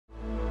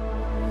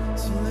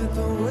So let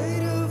the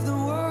weight of the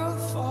world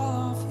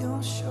fall off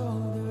your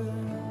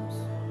shoulders.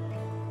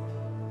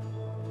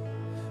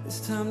 It's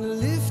time to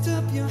lift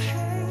up your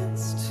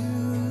hands to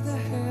the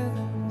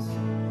heavens.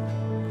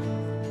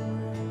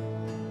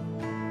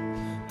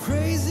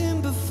 Praise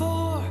Him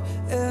before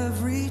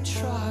every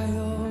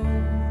trial.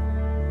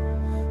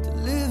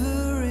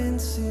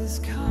 Deliverance is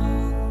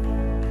come.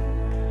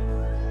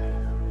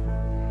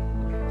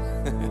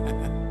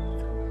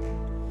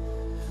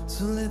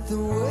 So let the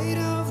weight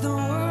of the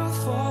world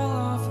fall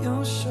off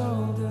your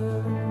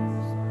shoulders.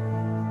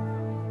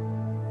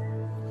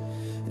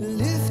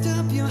 Lift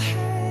up your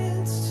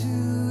hands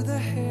to the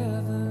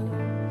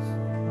heavens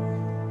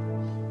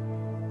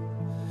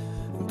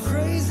and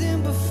praise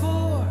Him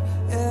before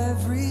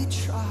every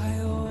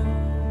trial.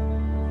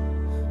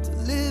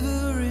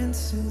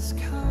 Deliverance is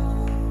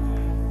come.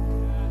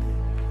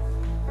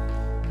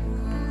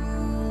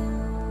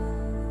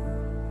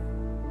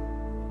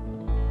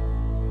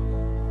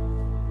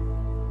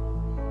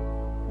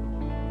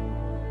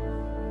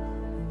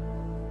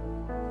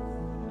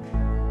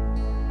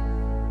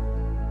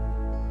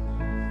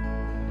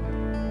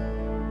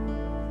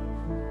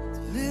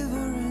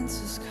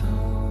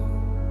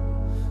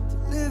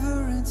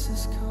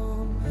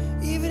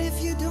 Even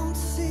if you don't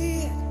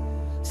see it,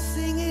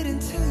 sing it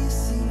until you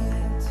see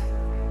it.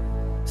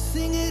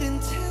 Sing it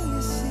until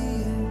you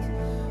see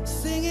it.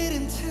 Sing it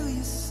until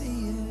you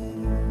see it.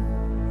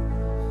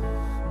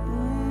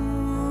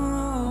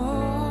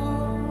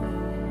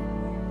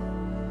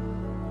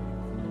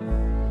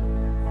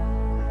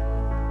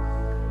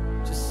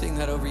 Just sing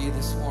that over you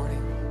this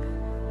morning.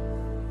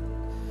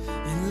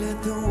 And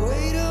let the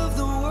weight of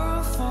the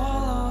world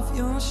fall off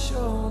your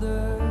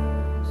shoulders.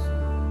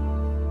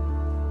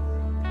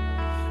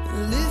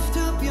 Lift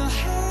up your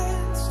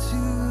hands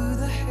to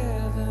the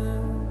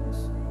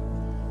heavens.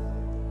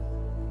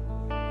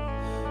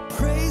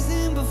 Praise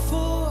Him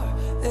before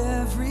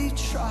every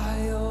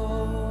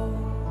trial.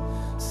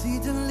 See,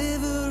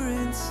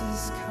 deliverance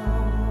is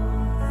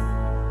come.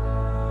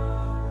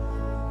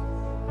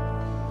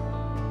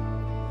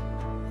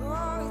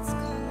 Oh, it's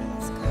come,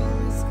 it's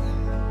come, it's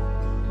come.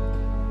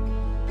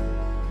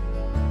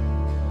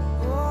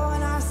 Oh,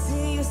 and I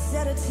see you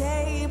set a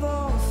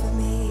table for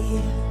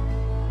me.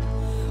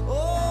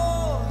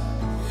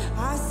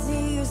 I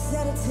see you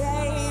set a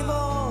table.